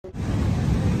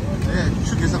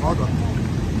身体是好多，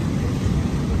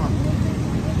啊，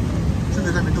身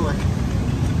体在没动哎，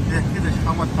对，一直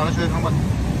扛过，打到手扛过，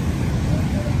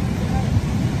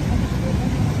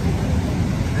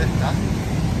哎，打。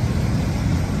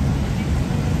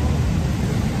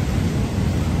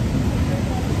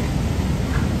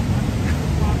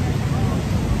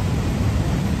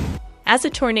As a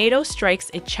tornado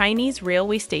strikes a Chinese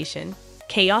railway station,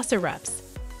 chaos erupts.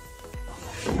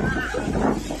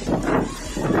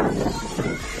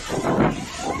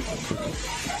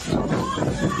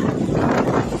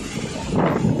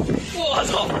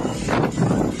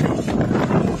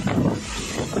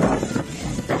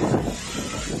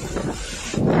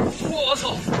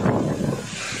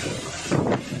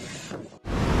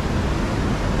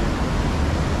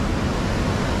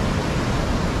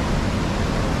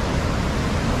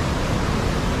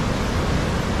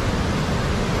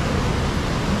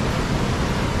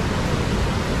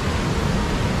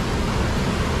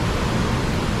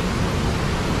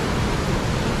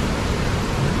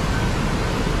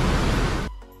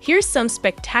 Here's some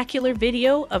spectacular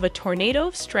video of a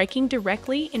tornado striking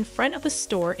directly in front of a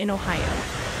store in Ohio.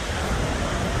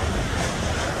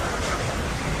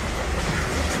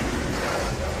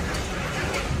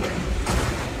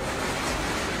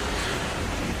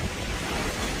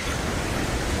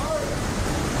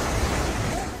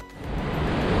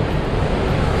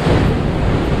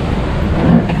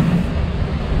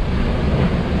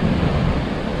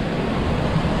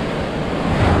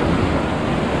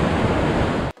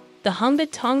 The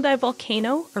Humbetongai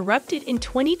volcano erupted in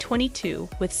 2022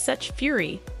 with such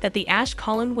fury that the ash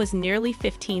column was nearly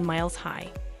 15 miles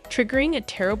high, triggering a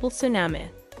terrible tsunami.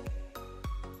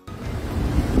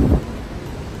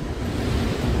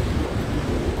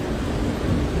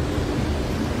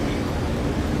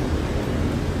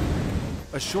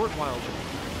 A short while ago.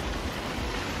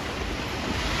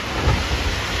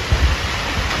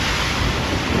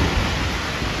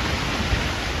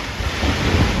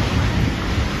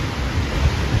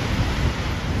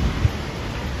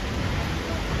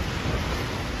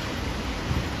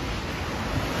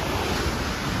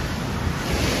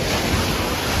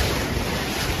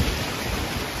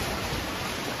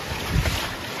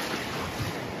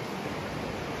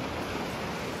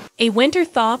 A winter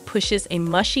thaw pushes a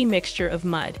mushy mixture of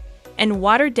mud and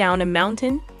water down a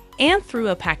mountain and through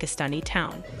a Pakistani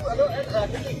town.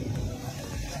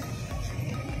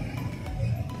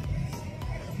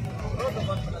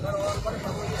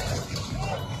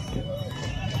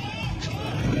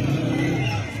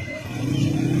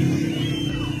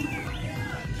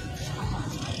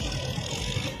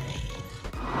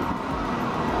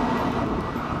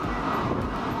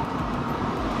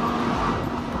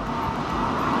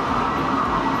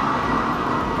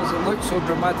 So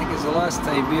dramatic as the last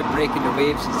time we're breaking the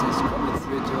waves as it's coming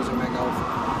through to us in my Gulf.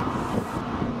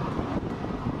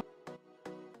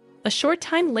 A short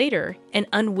time later, an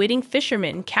unwitting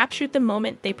fisherman captured the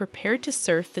moment they prepared to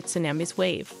surf the tsunami's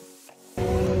wave.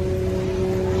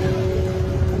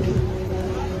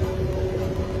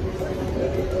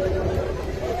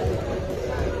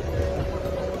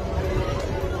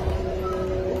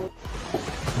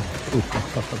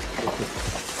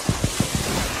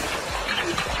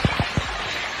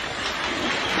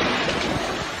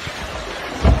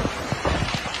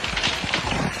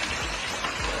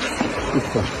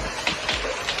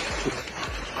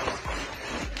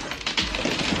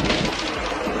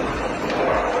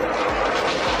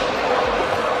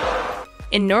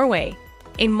 In Norway,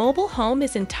 a mobile home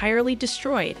is entirely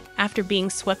destroyed after being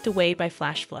swept away by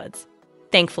flash floods.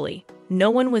 Thankfully, no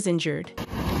one was injured.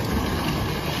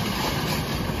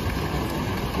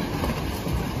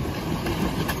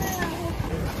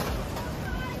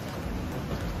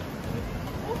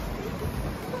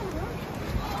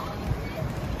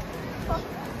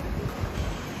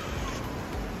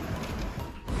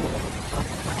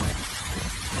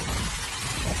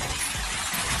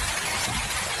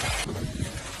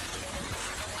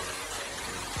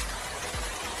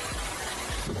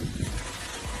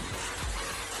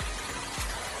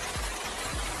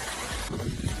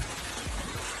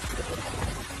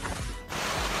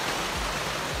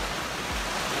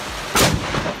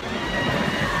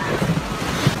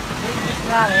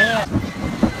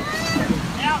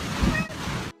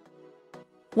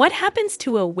 What happens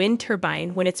to a wind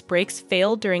turbine when its brakes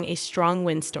fail during a strong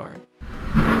windstorm?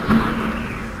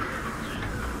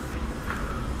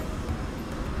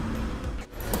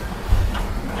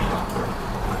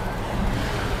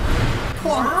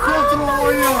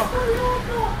 Wow.